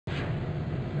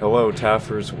Hello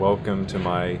taffers, welcome to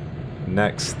my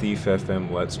next Thief FM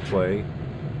Let's Play.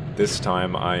 This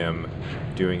time I am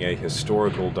doing a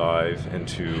historical dive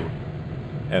into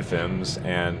FMs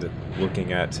and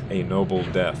looking at A Noble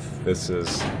Death. This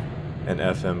is an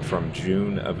FM from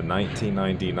June of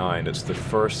 1999. It's the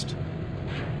first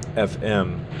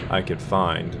FM I could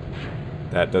find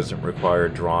that doesn't require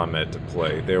DromEd to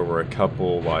play. There were a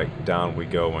couple like Down We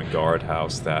Go and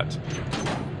Guardhouse that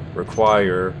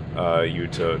require you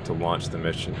to launch the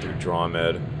mission through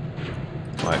DromEd.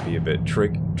 Might be a bit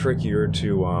trickier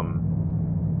to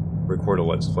record a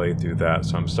Let's Play through that,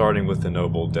 so I'm starting with A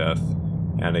Noble Death.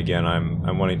 And again,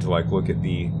 I'm wanting to like look at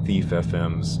the Thief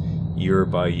FMs year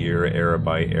by year, era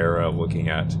by era, looking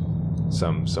at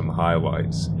some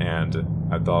highlights. And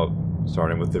I thought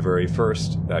starting with the very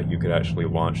first that you could actually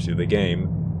launch through the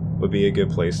game would be a good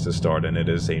place to start, and it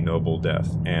is A Noble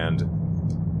Death. And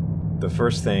the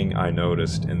first thing I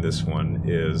noticed in this one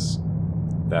is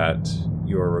that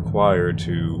you are required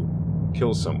to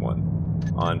kill someone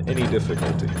on any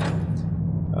difficulty,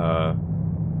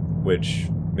 which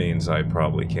means I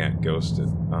probably can't ghost it.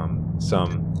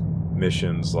 Some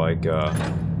missions like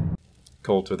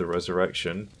Cult of the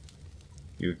Resurrection,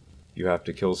 you have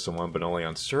to kill someone, but only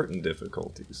on certain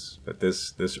difficulties. But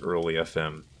this early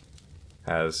FM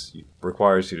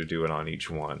requires you to do it on each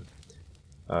one.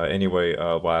 Anyway,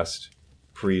 last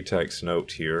pre-text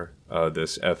note here.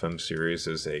 This FM series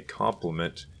is a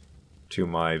complement to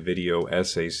my video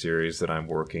essay series that I'm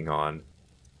working on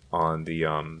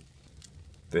the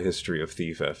history of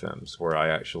Thief FMs, where I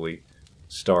actually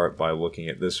start by looking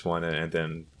at this one and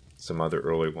then some other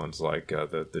early ones like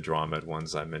the DromEd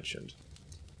ones I mentioned.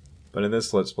 But in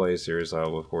this Let's Play series,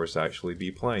 I'll of course actually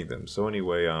be playing them. So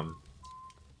anyway,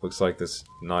 looks like this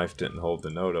knife didn't hold the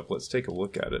note up. Let's take a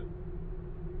look at it.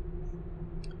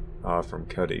 From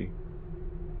Cutty.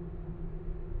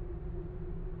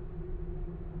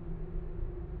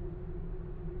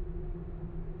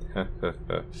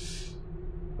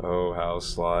 Oh, how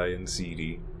sly and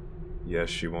seedy. Yes,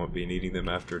 she won't be needing them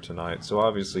after tonight. So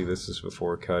obviously this is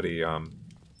before Cutty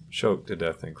choked to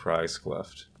death in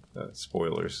Cleft.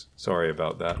 Spoilers. Sorry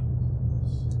about that.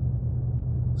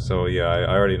 So yeah,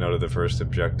 I already noted the first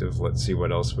objective. Let's see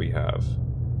what else we have.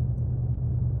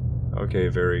 Okay,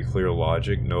 very clear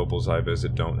logic. Nobles I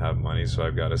visit don't have money, so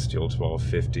I've got to steal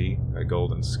 1250, a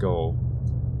golden skull.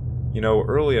 You know,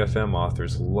 early FM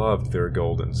authors loved their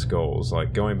golden skulls.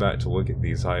 Like, going back to look at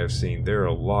these, I have seen there are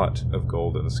a lot of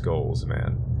golden skulls,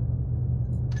 man.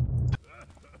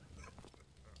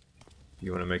 If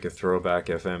you want to make a throwback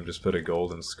FM, just put a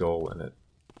golden skull in it.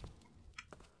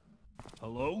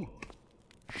 Hello?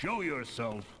 Show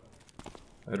yourself.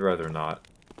 I'd rather not.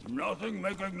 Nothing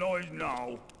making noise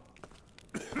now.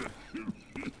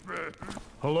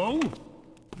 Hello?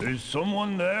 Is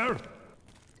someone there?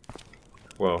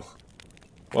 Well,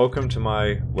 welcome to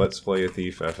my Let's Play a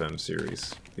Thief FM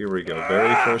series. Here we go.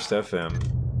 Very first FM.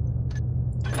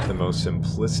 The most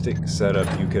simplistic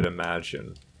setup you could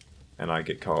imagine. And I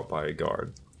get caught by a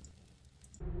guard.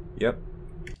 Yep,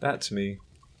 that's me.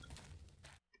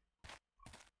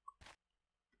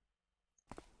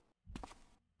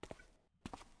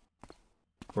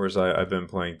 Of course, I've been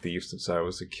playing Thief since I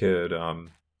was a kid,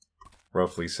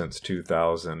 roughly since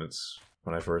 2000. It's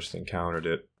when I first encountered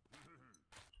it.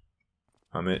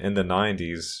 In the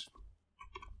 90s,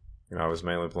 you know, I was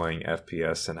mainly playing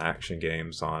FPS and action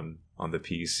games on the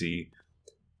PC.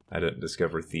 I didn't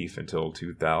discover Thief until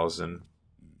 2000.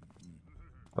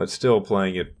 But still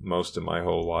playing it most of my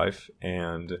whole life,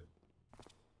 and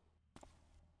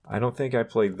I don't think I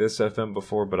played this FM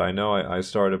before, but I know I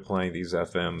started playing these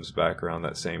FMs back around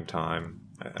that same time.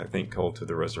 I think Cult of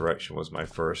the Resurrection was my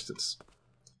first. It's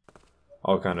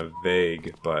all kind of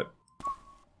vague, but...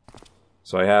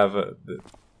 So I have,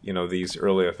 you know, these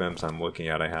early FMs I'm looking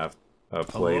at, I have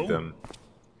played them.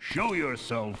 Show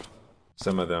yourself.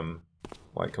 Some of them,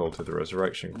 like Cult of the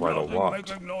Resurrection, quite a lot.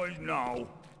 Making noise now.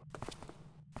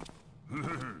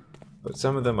 But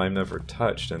some of them I've never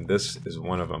touched, and this is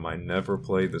one of them. I never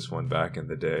played this one back in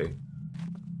the day.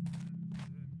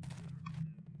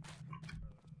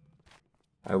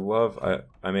 I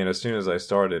mean, as soon as I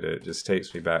started it just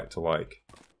takes me back to, like,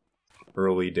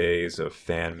 early days of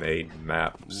fan-made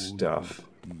map stuff.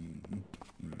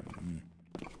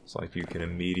 It's like you can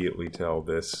immediately tell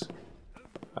this.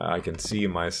 I can see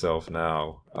myself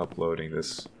now uploading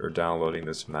this, or downloading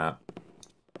this map.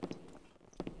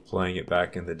 Playing it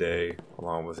back in the day,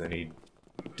 along with any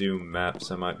Doom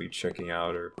maps I might be checking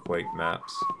out, or Quake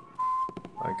maps.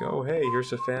 Like, oh hey,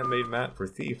 here's a fan-made map for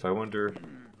Thief. I wonder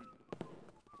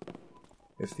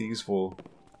if these will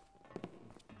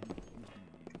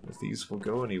these will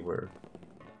go anywhere.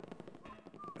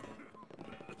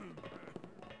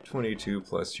 22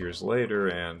 plus years later,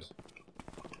 and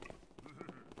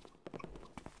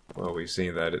well, we've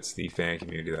seen that it's the fan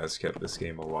community that's kept this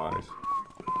game alive.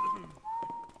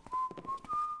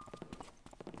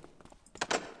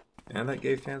 And that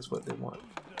gave fans what they want.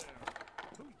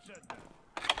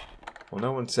 Well,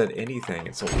 no one said anything.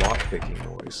 It's a lock-picking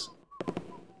noise.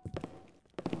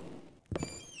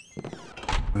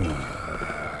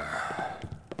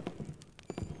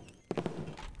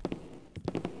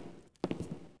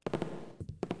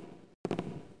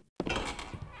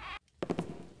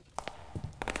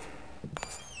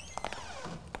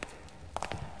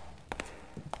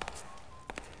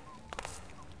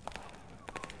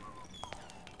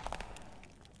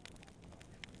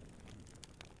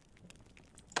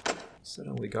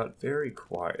 Suddenly got very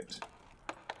quiet.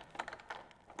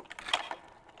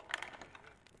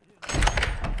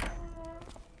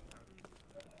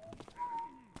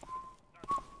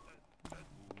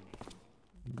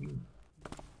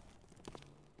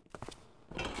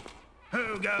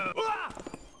 Who go?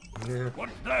 Yeah.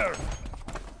 What's there?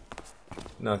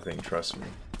 Nothing, trust me.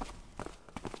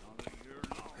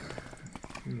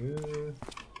 Yeah.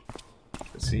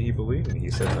 But see, he believed me.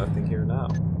 He said nothing here now.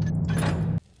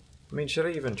 I mean, should I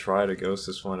even try to ghost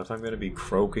this one if I'm going to be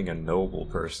croaking a noble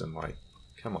person? Like,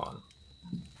 come on.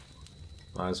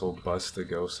 Might as well bust the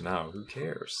ghost now. Who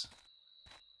cares?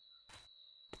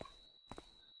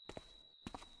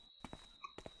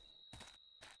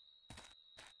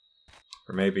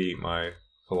 Or maybe my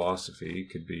philosophy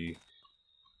could be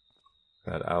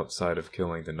that outside of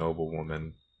killing the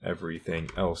noblewoman, everything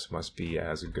else must be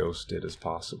as ghosted as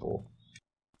possible.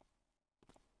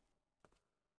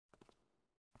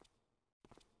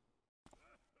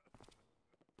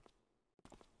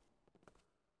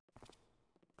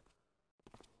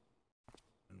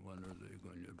 When are they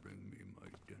going to bring me my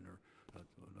dinner?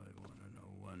 That's what I want to know.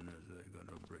 When are they going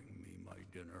to bring me my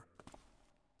dinner?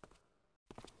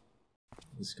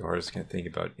 These guards can't think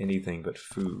about anything but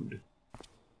food.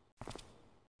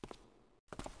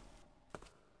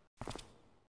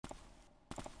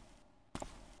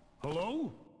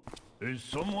 Hello? Is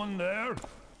someone there?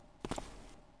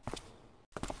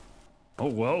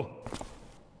 Oh, well.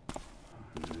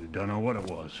 Don't know what it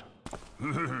was.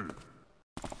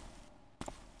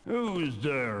 Who's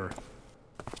there?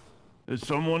 Is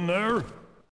someone there?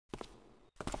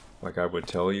 Like I would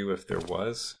tell you if there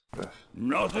was? Ugh.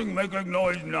 Nothing making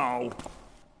noise now.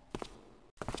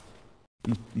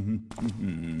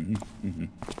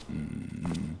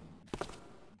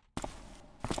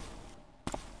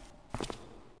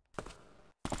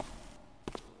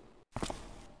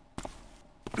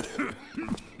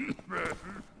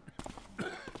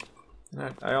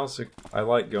 I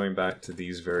like going back to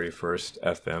these very first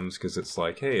FMs because it's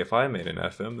like, hey, if I made an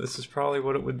FM, this is probably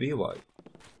what it would be like.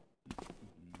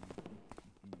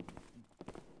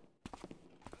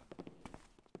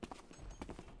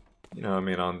 You know, I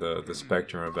mean, on the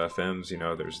spectrum of FMs, you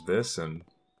know, there's this and,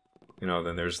 you know,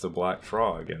 then there's the Black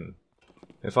Frog, and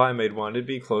if I made one, it'd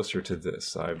be closer to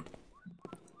this, I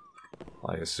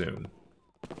assume.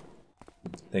 I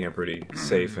think I'm pretty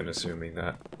safe in assuming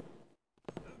that.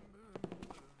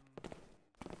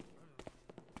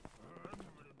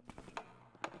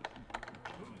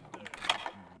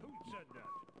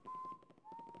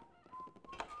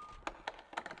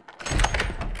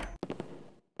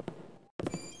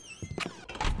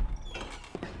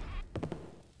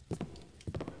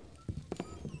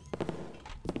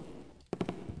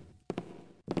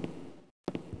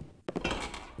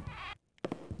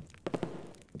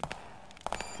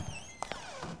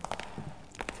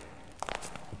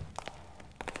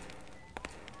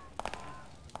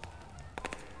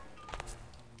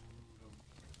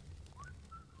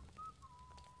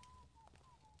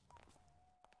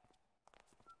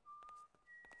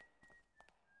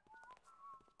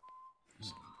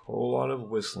 Whole lot of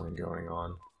whistling going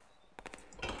on.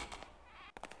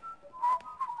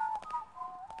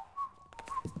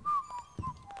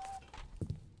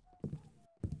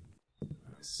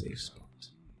 Safe spot.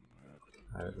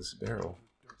 Out of this barrel.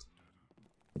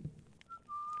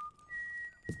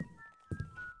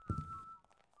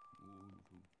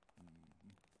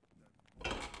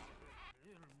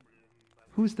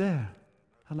 Who's there?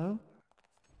 Hello?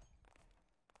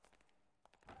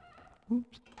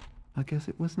 Oops. I guess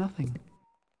it was nothing.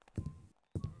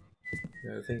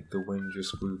 Yeah, I think the wind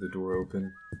just blew the door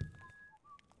open.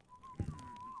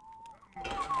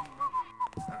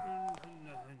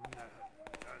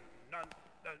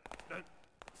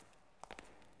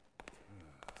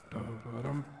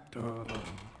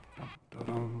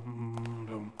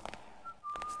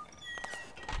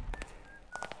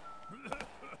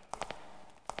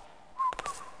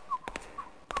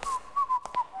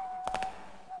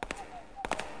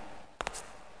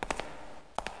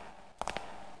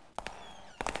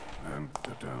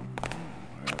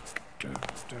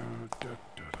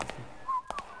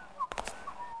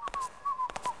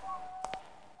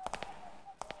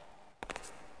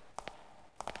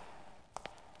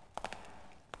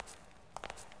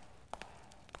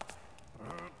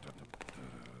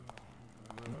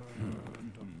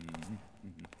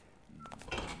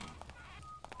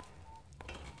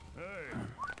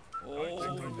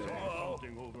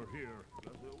 Something over here.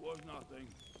 It was nothing.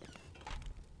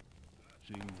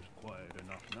 Seems quiet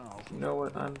enough now. You know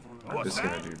what? I'm just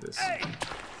gonna do this. Hey!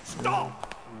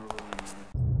 Stop!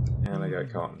 And I got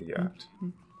caught in the act.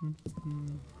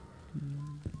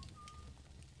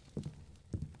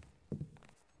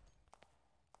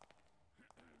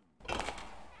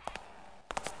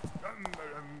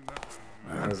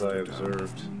 As I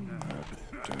observed.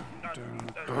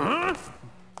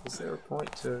 Is there a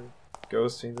point to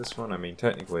ghosting this one? I mean,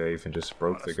 technically I even just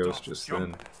broke the ghost just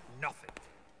then.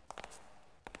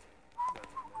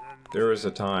 There was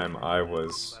a time I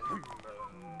was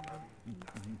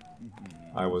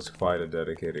quite a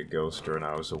dedicated ghoster and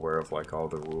I was aware of like all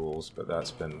the rules, but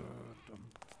that's been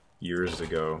years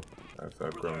ago. I've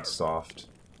grown soft.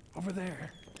 Over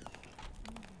there.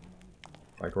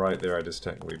 Like right there I just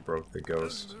technically broke the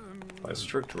ghost. By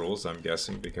strict rules, I'm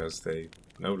guessing, because they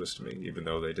noticed me, even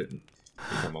though they didn't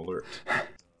become alert.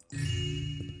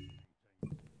 Hey,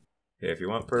 if you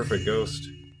want perfect ghost,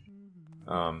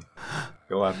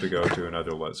 you'll have to go to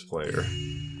another Let's Player.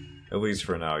 At least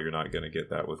for now, you're not gonna get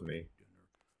that with me.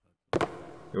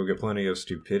 You'll get plenty of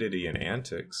stupidity and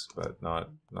antics, but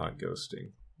not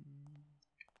ghosting.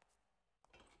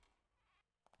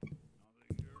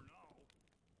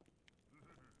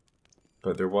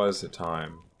 But there was a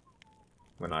time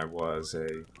when I was a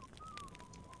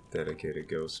dedicated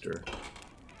ghoster.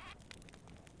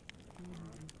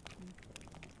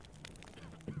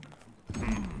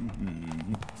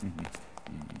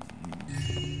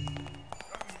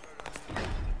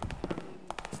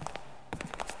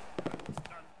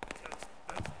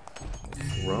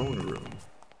 Throne room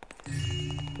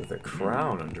with a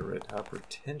crown under it. How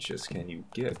pretentious can you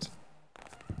get?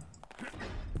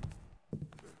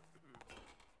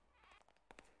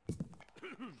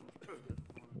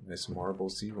 Nice marble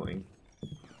ceiling.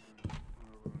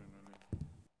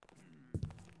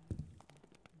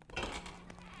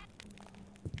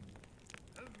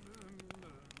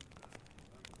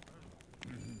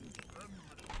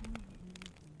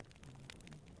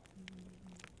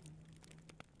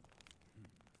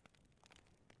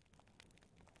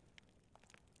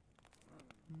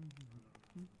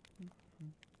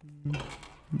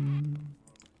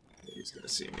 He's gonna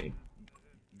see me.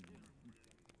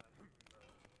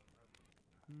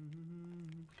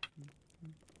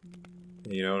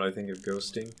 You know what I think of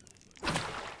ghosting?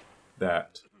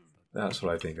 That's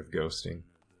what I think of ghosting.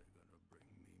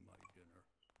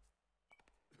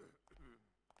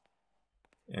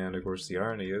 And of course the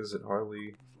irony is it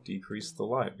hardly decreased the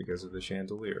light because of the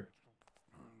chandelier.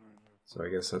 So I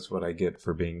guess that's what I get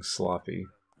for being sloppy.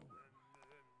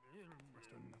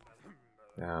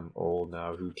 I'm old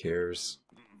now, who cares?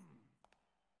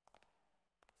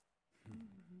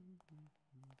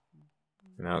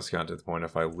 Now it's gotten to the point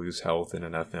if I lose health in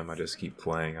an FM, I just keep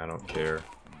playing, I don't care.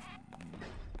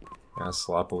 I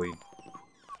sloppily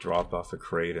dropped off a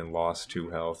crate and lost 2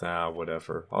 health,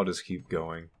 whatever. I'll just keep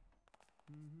going.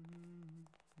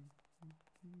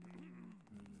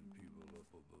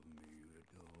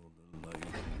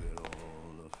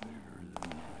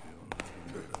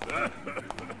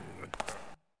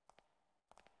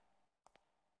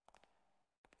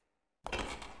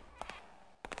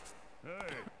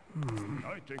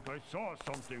 I think I saw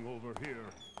something over here.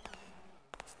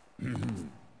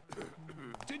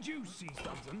 Did you see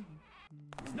something?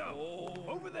 No,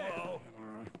 over there.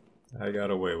 I got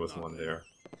away with one there.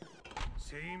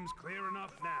 Seems clear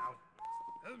enough now.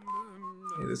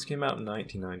 Hey, this came out in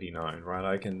 1999, right?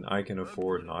 I can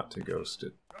afford not to ghost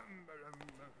it.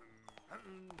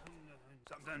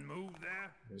 Something moved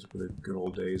there. Those were the good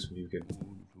old days when you could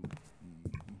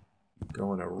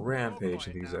go on a rampage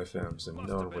in these FMs and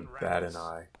no one would bat an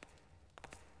eye.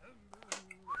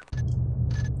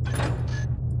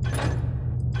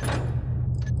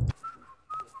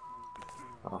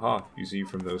 Aha, you see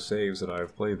from those saves that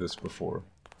I've played this before.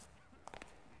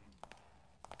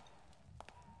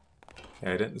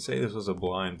 Yeah, I didn't say this was a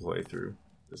blind playthrough.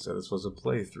 I said this was a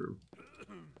playthrough.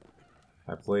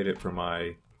 I played it for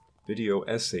my video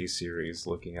essay series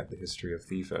looking at the history of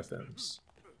Thief FMs.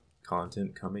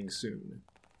 Content coming soon.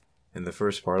 In the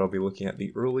first part, I'll be looking at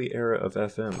the early era of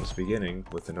FMs, beginning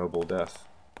with the Noble Death.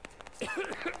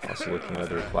 Also looking at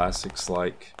other classics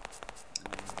like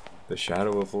The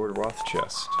Shadow of Lord Roth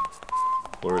chest.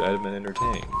 Lord Edmund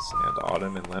entertains, and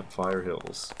Autumn in Lampfire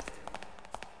Hills.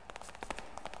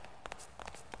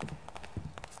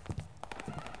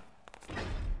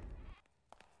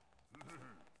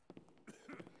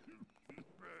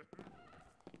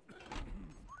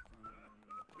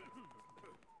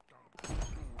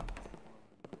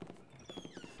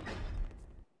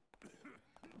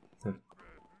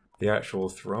 The actual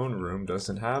throne room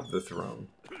doesn't have the throne.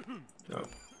 No.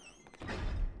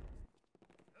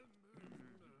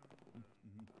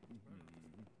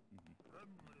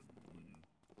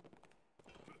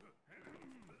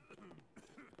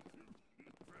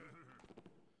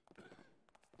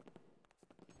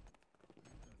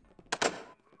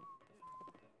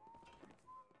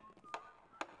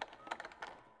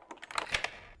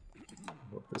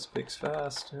 Hope this picks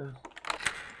fast. Yeah.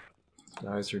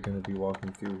 Guys are gonna be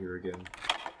walking through here again.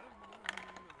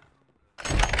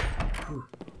 Whew,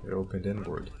 it opened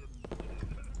inward.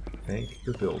 Thank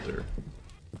the builder.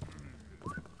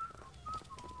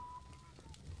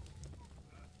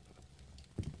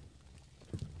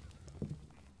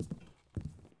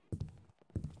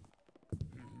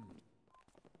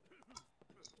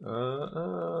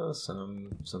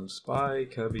 Some spy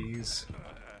cubbies.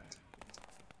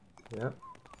 Yep.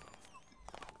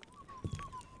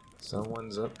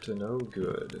 Someone's up to no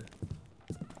good.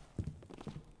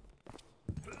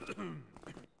 Of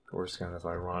course, kind of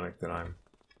ironic that I'm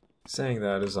saying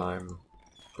that as I'm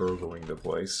burgling the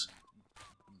place.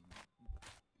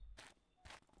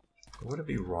 Would it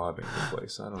be robbing the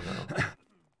place? I don't know.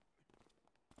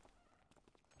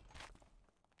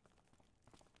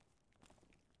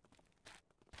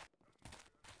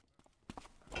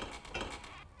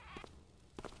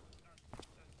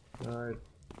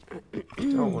 I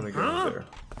don't want to go there.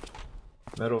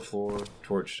 Metal floor,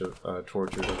 torture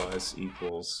device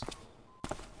equals.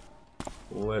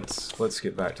 Let's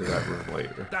get back to that room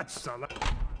later. That's a lot.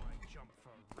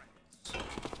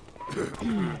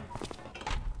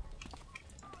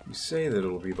 You say that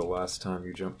it'll be the last time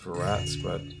you jump for rats,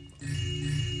 but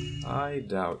I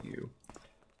doubt you.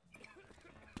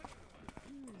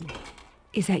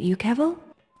 Is that you, Kevel?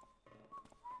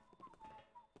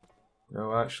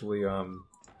 No, actually, I'm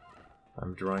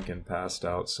drunk and passed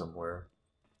out somewhere.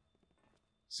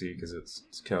 See, because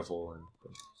it's Kevel and...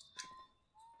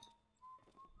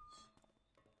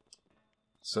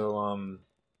 So,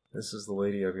 this is the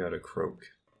lady I've got to croak.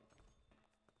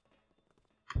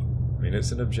 I mean,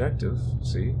 it's an objective,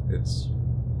 see? It's...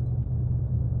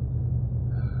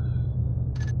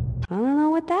 I don't know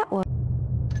what that was.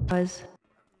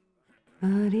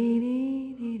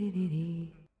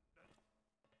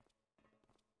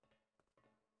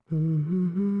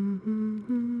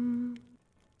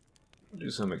 I'll do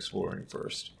some exploring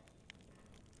first.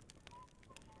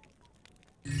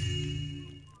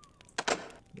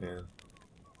 Yeah.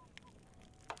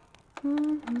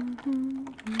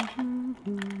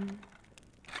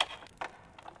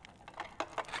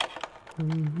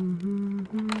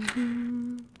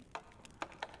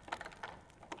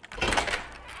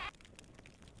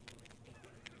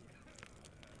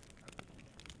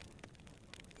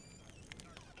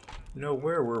 You know,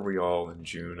 where were we all in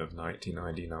June of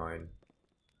 1999?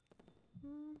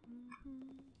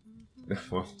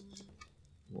 Well,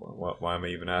 why am I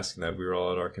even asking that? We were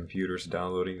all at our computers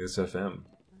downloading this FM.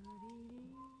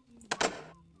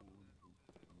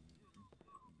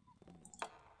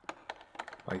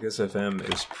 I guess FM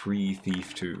is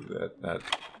pre-Thief 2.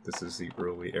 This is the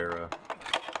early era.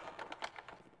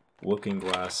 Looking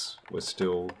Glass was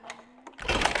still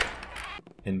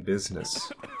in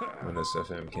business when this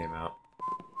FM came out.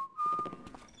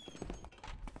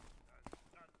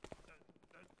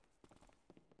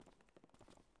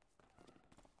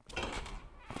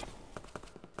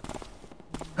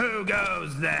 Who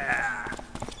goes there?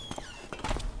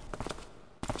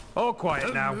 All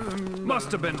quiet now.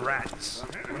 Must have been rats.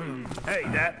 Hey,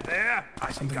 that there?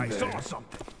 I think I saw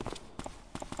something.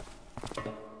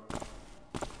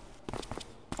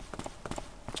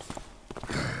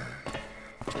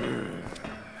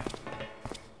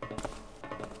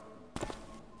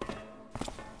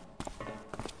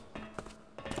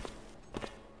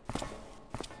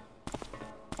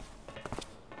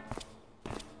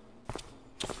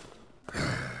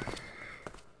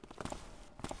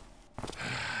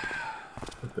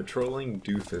 Patrolling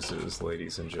doofuses,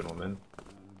 ladies and gentlemen.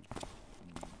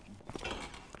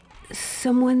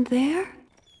 Someone there?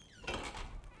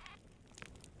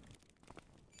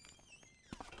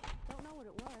 Don't know what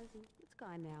it was. It's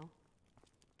gone now.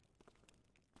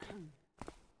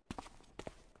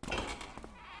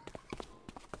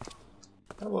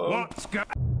 Hello. What's go?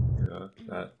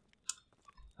 That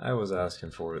I was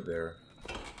asking for it there.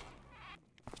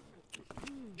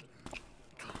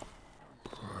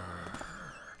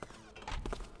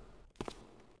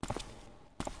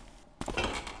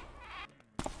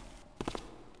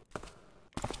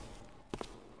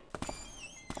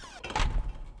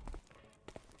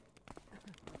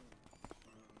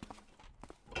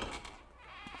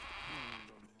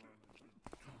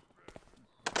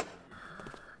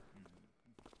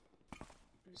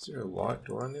 Is there a locked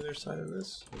door on the other side of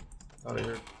this? I thought I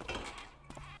heard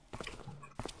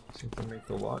something make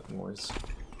the lock noise.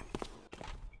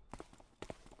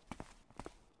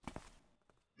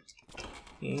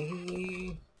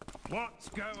 What's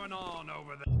going on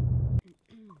over there?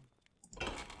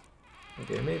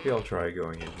 Okay, maybe I'll try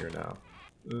going in here now.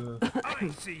 I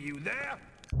see you there.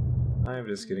 I am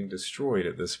just getting destroyed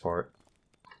at this part.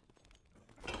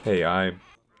 Hey,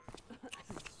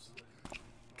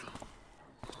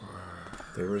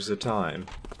 there was a time.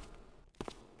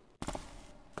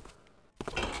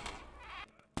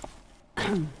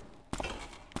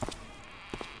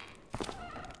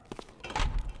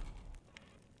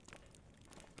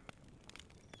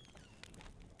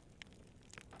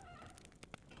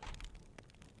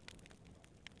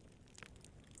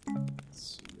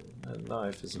 That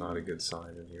knife is not a good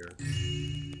sign in here.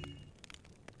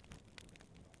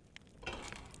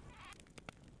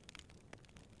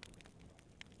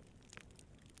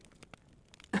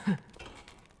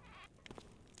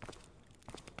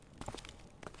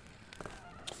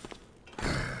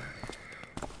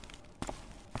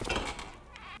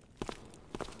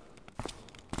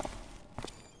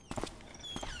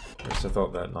 First I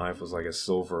thought that knife was like a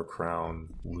silver crown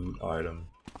loot item.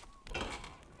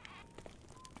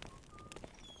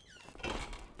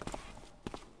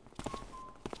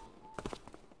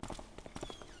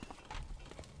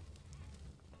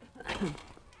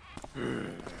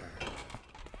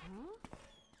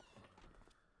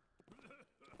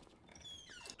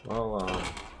 Well,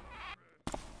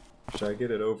 should I get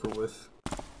it over with?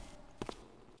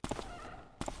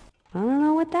 I don't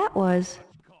know what that was.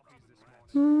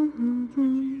 We're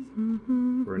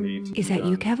need to Is be that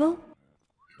you, done. Kevel?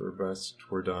 For best,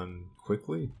 we're done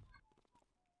quickly.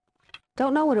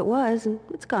 Don't know what it was, and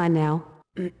it's gone now.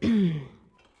 Okay,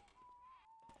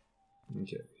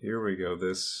 here we go.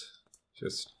 This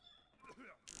just...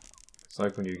 It's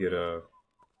like when you get a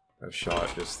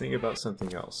shot, just think about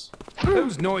something else.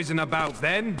 Who's noising about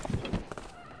then?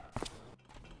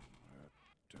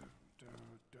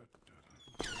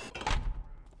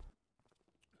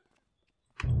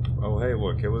 Oh hey,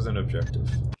 look, it was an objective.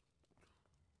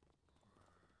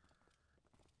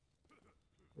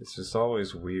 It's just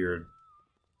always weird.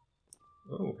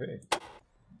 Oh, hey.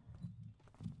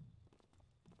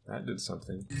 That did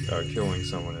something. Killing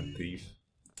someone in Thief.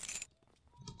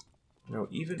 You know,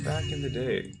 even back in the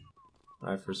day,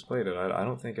 when I first played it, I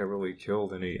don't think I really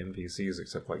killed any NPCs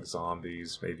except like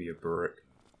zombies, maybe a Burrick.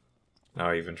 Now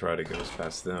I even try to go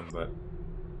past them, but...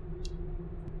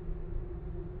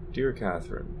 Dear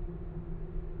Catherine,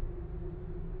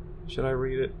 should I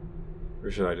read it?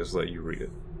 Or should I just let you read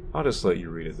it? I'll just let you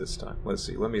read it this time. Let's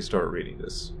see, let me start reading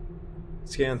this.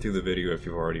 Scan through the video if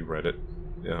you've already read it,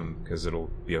 because it'll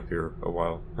be up here a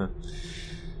while.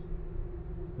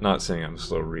 Not saying I'm a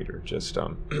slow reader, just,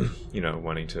 you know,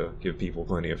 wanting to give people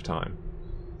plenty of time.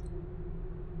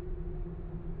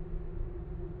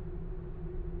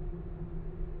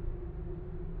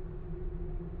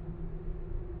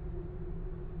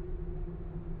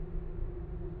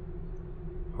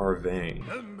 Harvain.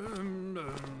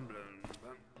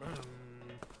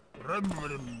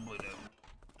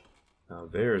 Now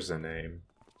there's a name.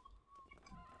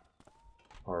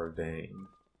 Harvain.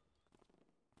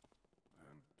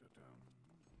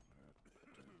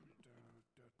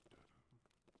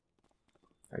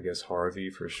 I guess Harvey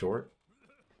for short.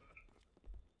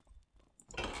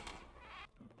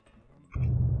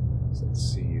 So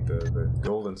let's see, the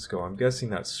golden skull. I'm guessing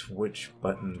that switch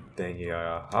button thingy.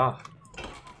 Aha!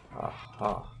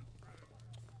 Aha.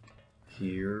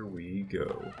 Here we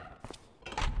go.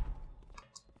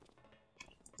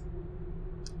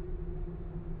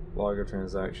 Log of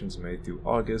transactions made through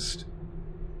August.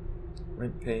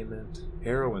 Rent payment.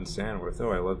 Harrow and Sandworth.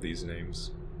 Oh, I love these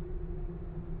names.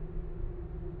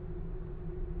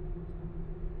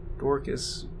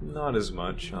 Dorcas, not as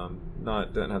much.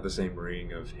 Doesn't have the same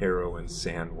ring of Harrow and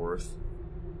Sandworth.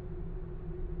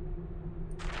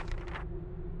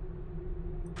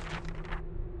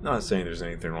 Not saying there's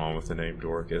anything wrong with the name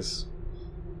Dorcas.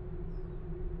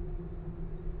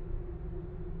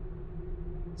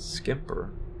 Skimper.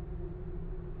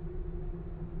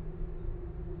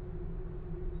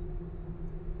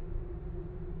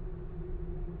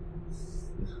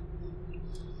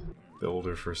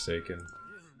 Builder Forsaken.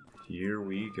 Here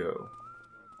we go.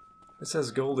 It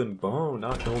says Golden Bone,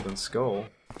 not Golden Skull.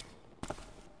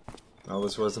 Well,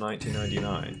 this was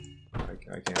 1999.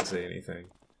 I can't say anything.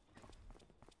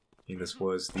 I mean, this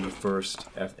was the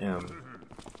first FM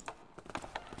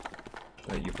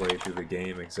that you play through the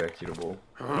game executable.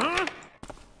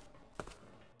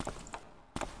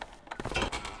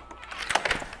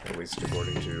 At least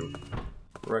according to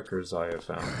records I have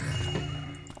found.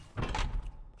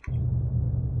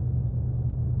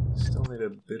 Still need a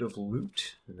bit of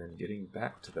loot, and then getting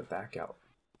back to the back out.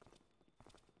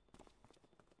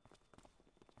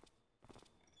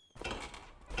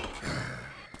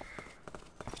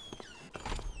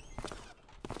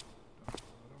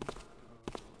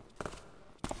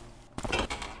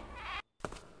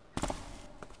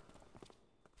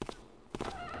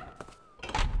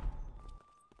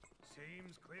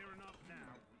 Seems clear enough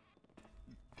now.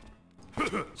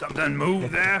 Something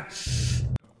moved there?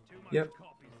 Yep.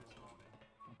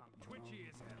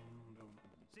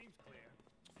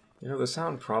 You know, the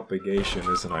sound propagation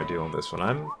isn't ideal in this one.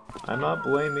 I'm not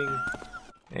blaming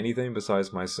anything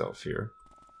besides myself here.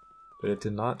 But it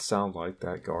did not sound like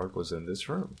that guard was in this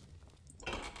room.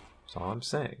 That's all I'm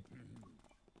saying.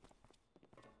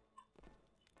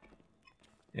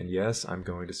 And yes, I'm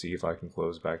going to see if I can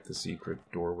close back the secret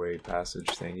doorway passage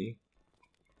thingy.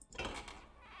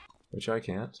 Which I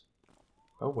can't.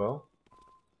 Oh well.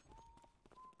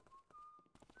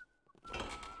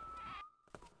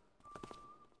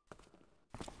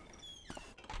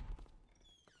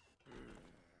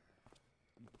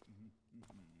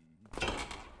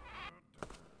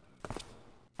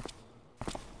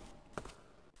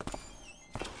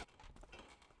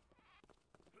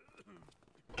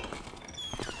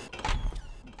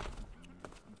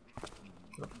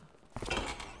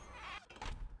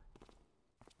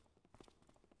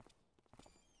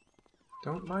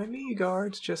 Don't mind me,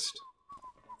 guards, just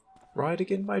writing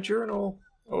in my journal.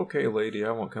 Okay, lady,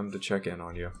 I won't come to check in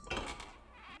on you.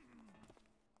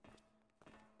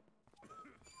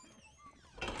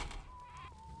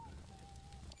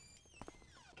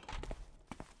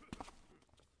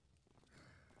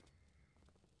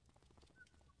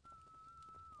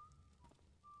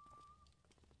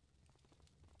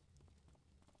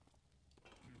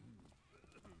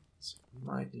 So I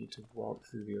might need to walk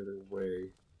through the other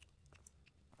way.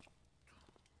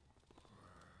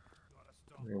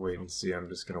 Let me wait and see. I'm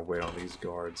just gonna wait on these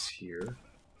guards here.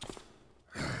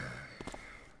 There's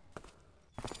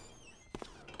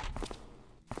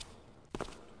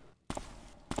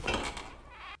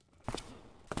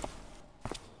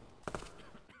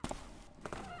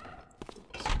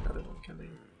another one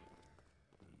coming.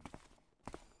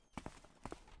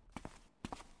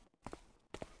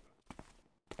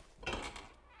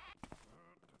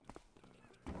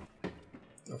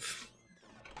 Oh.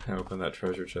 I opened that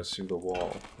treasure chest through the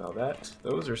wall. Now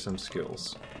those are some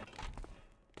skills.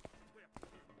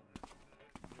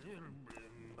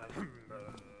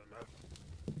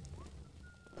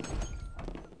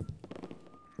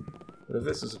 But if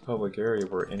this is a public area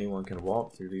where anyone can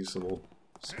walk through, these little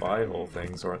spy hole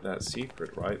things aren't that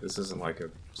secret, right? This isn't like a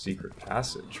secret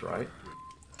passage, right?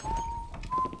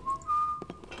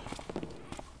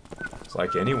 It's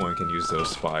like anyone can use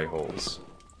those spy holes.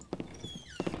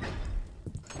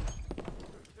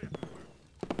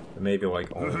 Maybe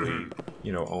like only,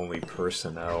 you know, only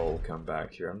personnel come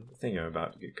back here. I'm thinking I'm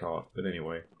about to get caught, but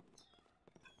anyway.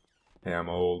 Hey, I'm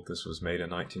old. This was made in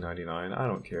 1999. I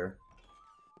don't care.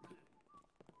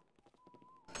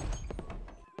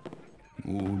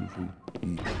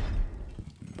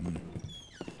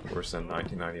 Of course, in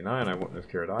 1999, I wouldn't have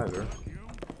cared either.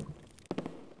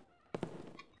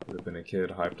 Would have been a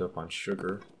kid hyped up on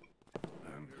sugar.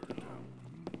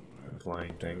 And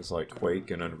playing things like Quake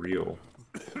and Unreal.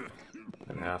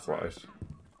 And Half-Life.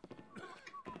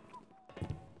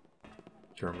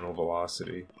 Terminal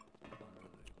Velocity.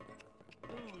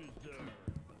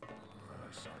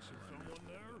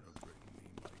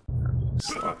 I'm being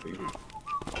sloppy.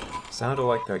 Sounded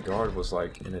like that guard was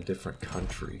like in a different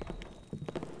country.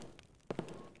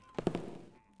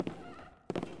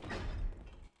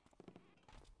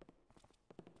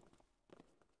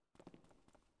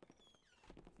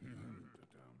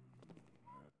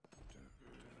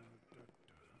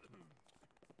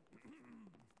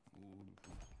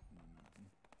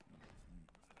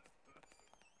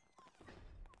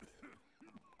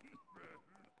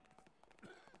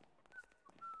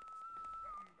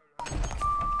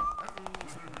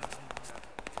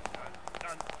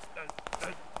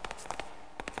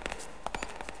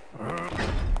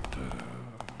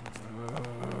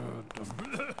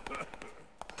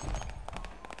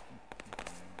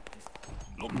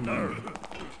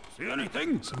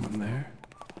 anything? Someone there?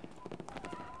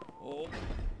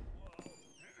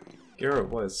 Garrett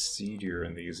was seedier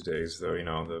in these days, though, you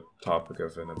know, the topic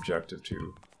of an objective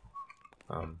to,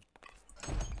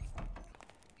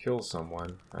 kill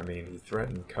someone. I mean, he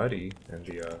threatened Cutty in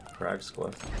the, Crag's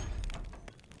Cliff.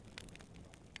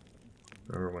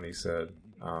 Remember when he said,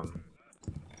 you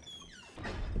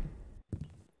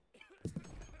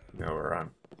know, or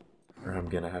I'm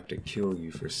gonna have to kill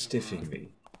you for stiffing me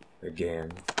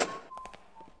again.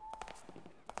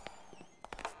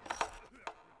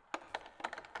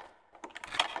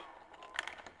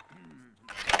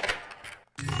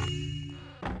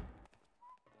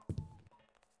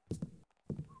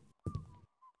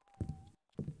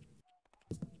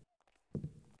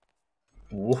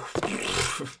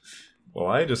 Well,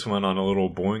 I just went on a little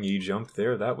boingy jump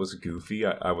there. That was goofy.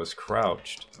 I was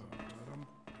crouched.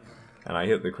 And I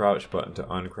hit the crouch button to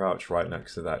uncrouch right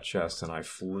next to that chest, and I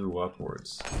flew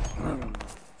upwards.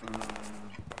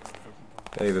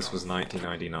 Hey, this was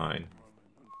 1999.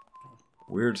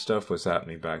 Weird stuff was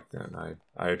happening back then.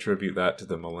 I attribute that to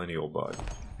the Millennium Bug.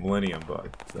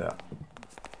 Yeah.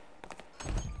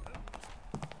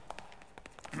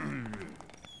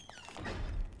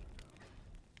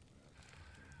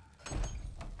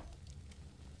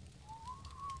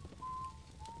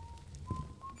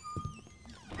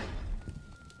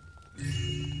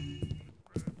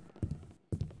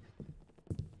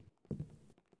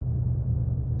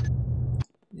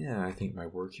 Yeah, I think my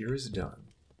work here is done.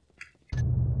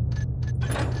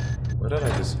 What did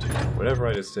I just do? Whatever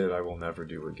I just did, I will never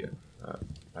do again.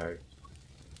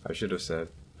 I should have said,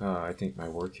 I think my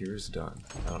work here is done.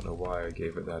 I don't know why I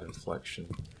gave it that inflection.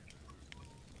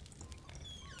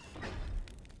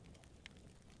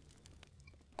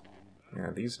 Yeah,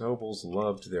 these nobles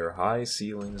loved their high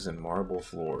ceilings and marble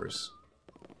floors.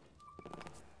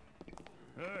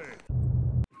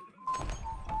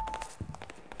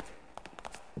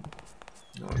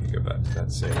 Oh, let me go back to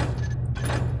that save.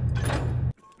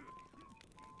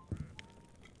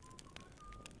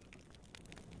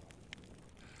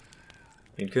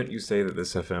 I mean, couldn't you say that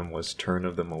this FM was turn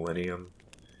of the millennium?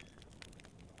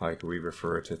 Like we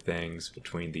refer to things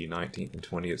between the 19th and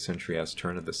 20th century as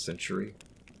turn of the century?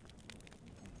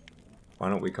 Why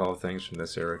don't we call things from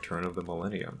this era turn of the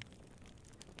millennium?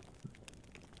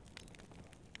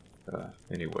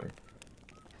 Anyway.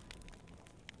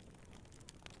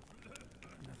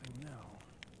 Nothing now.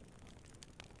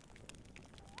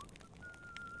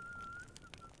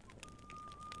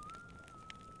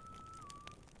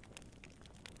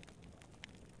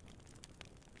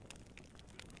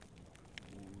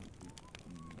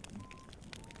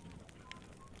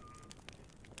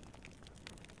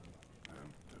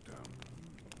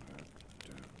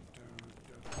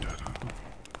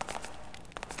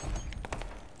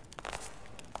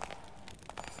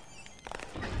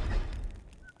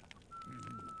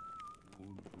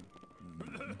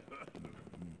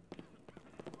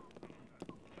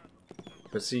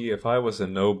 But see, if I was a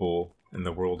noble in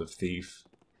the world of Thief,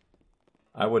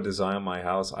 I would design my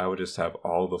house, I would just have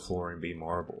all the flooring be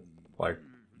marble. Like,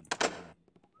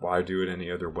 why do it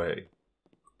any other way?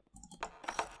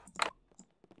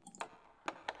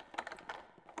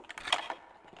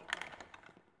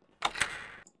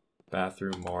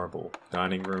 Bathroom, marble.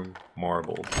 Dining room,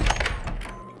 marble.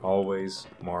 Hallways,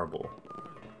 marble.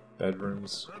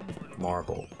 Bedrooms,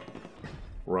 marble.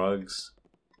 Rugs,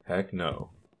 heck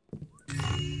no.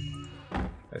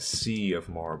 A sea of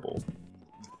marble.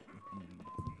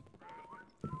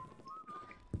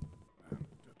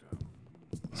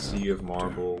 Sea of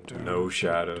marble, no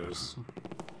shadows.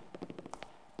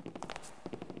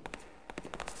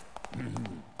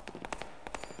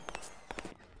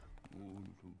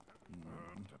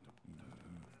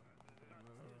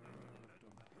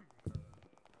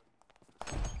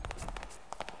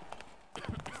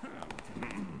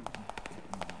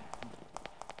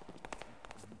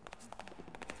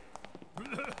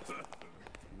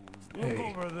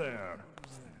 Over there.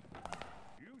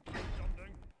 I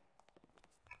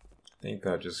think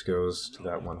that just goes to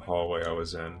that one hallway I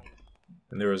was in.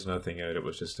 And there was nothing in it, it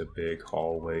was just a big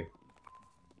hallway.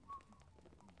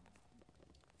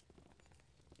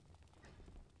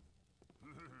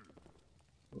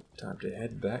 Time to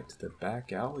head back to the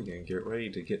back alley and get ready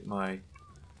to get my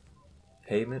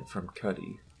payment from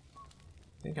Cutty.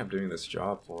 I think I'm doing this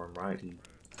job for him, right? He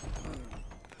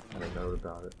had a note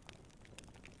about it.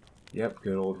 Yep,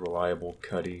 good old reliable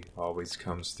Cutty always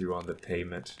comes through on the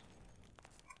payment.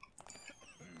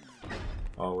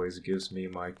 Always gives me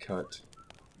my cut.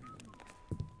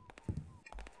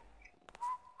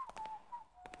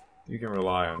 You can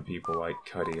rely on people like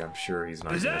Cutty. I'm sure he's not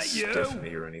gonna that you? stiff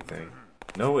me or anything.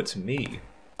 No, it's me.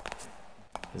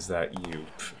 Is that you?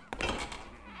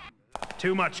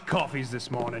 Too much coffees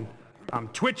this morning. I'm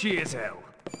twitchy as hell.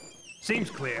 Seems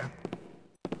clear.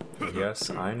 Yes,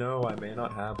 I know I may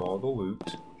not have all the loot.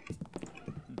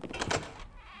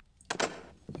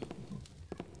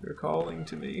 You're calling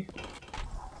to me.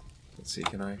 Let's see,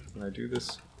 can I do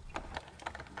this?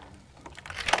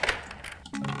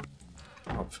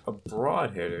 A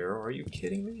broadhead arrow? Are you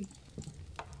kidding me?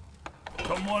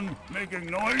 Someone making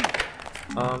noise?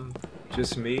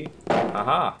 Just me?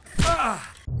 Aha!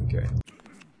 Okay.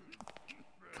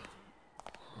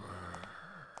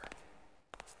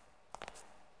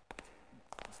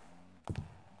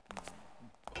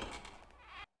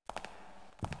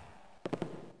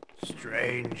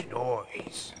 Strange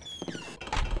noise.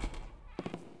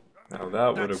 Now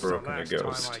that would have That's broken a the last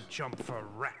ghost. time I jump for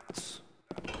rats.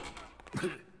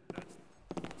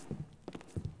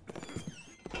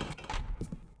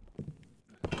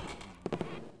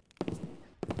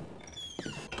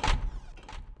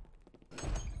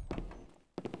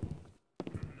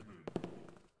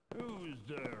 Who's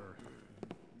there?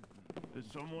 Is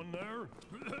someone there?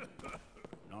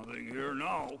 Nothing here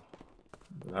now.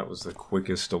 That was the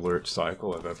quickest alert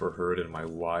cycle I've ever heard in my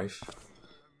life.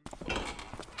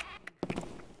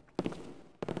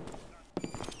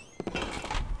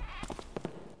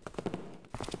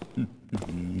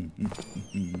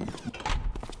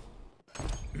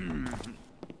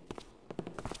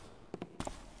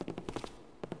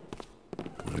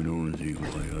 I don't see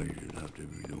why I should have to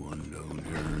be the one down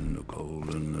here in the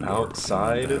cold and the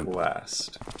Outside dark at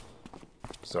last.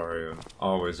 Sorry,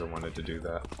 always I wanted to do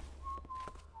that.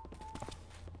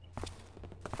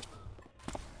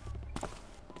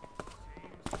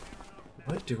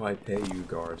 What do I pay you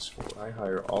guards for? I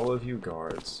hire all of you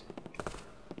guards.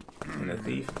 And a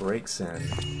thief breaks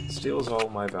in, steals all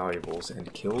my valuables,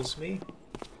 and kills me?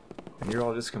 And you're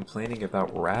all just complaining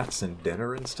about rats and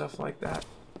dinner and stuff like that?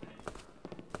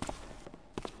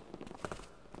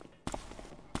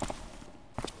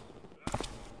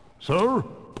 Sir?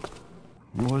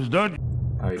 Was that?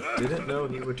 I didn't know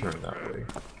he would turn that way.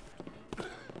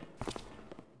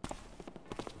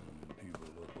 People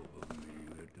up above me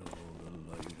get all the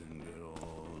light and get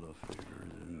all the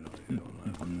figures, and I don't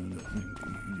have nothing to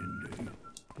eat in day.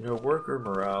 You know, worker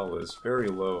morale is very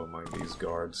low among these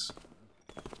guards.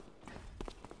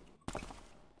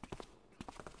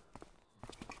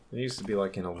 There used to be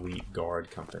like an elite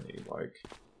guard company, like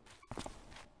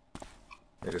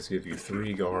they just give you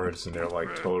 3 guards and they're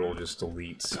like total just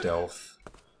elite stealth,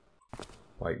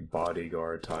 like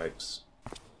bodyguard types.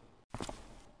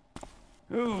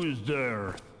 Who's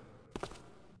there?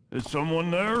 Is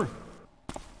someone there?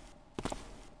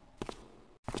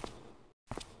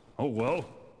 Oh well.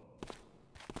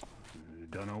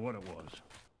 Don't know what it was.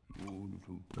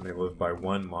 And they live by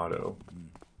one motto: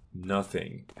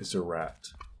 nothing is a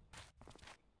rat.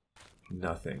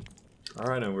 Nothing.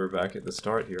 Alright, and we're back at the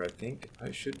start here. I think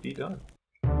I should be done.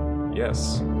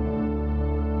 Yes.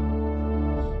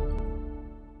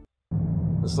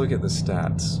 Let's look at the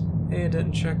stats. Hey, I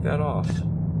didn't check that off.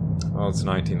 Well, it's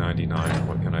 1999.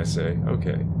 What can I say?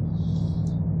 Okay.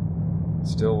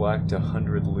 Still lacked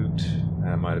 100 loot.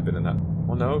 That might have been in that.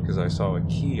 Well, no, because I saw a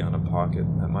key on a pocket.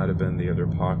 That might have been the other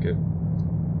pocket.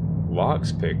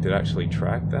 Locks picked. Did it actually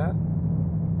track that?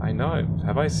 I know it.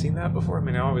 Have I seen that before? I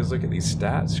mean, I always look at these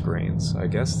stat screens. I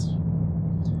guess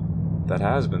that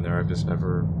has been there. I've just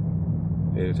never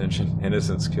paid attention.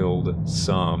 Innocents killed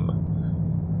some.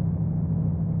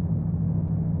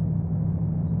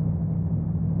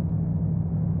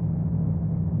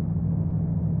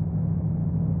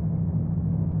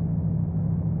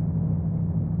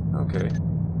 Okay.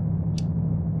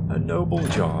 A noble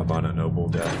job on a noble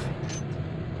death.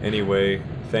 Anyway,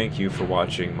 thank you for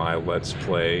watching my Let's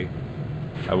Play.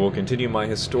 I will continue my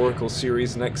historical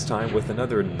series next time with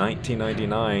another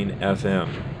 1999 FM.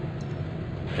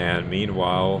 And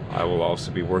meanwhile, I will also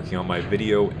be working on my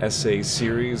video essay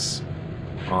series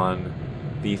on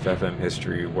Thief FM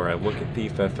history, where I look at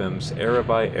Thief FMs era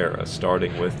by era,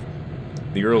 starting with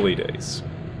the early days.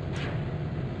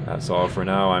 That's all for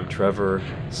now. I'm Trevor,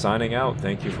 signing out.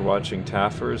 Thank you for watching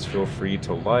Taffers. Feel free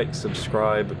to like,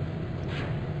 subscribe,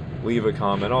 leave a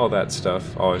comment, all that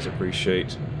stuff. Always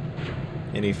appreciate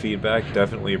any feedback.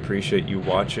 Definitely appreciate you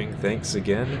watching. Thanks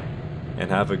again,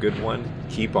 and have a good one.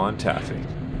 Keep on taffing.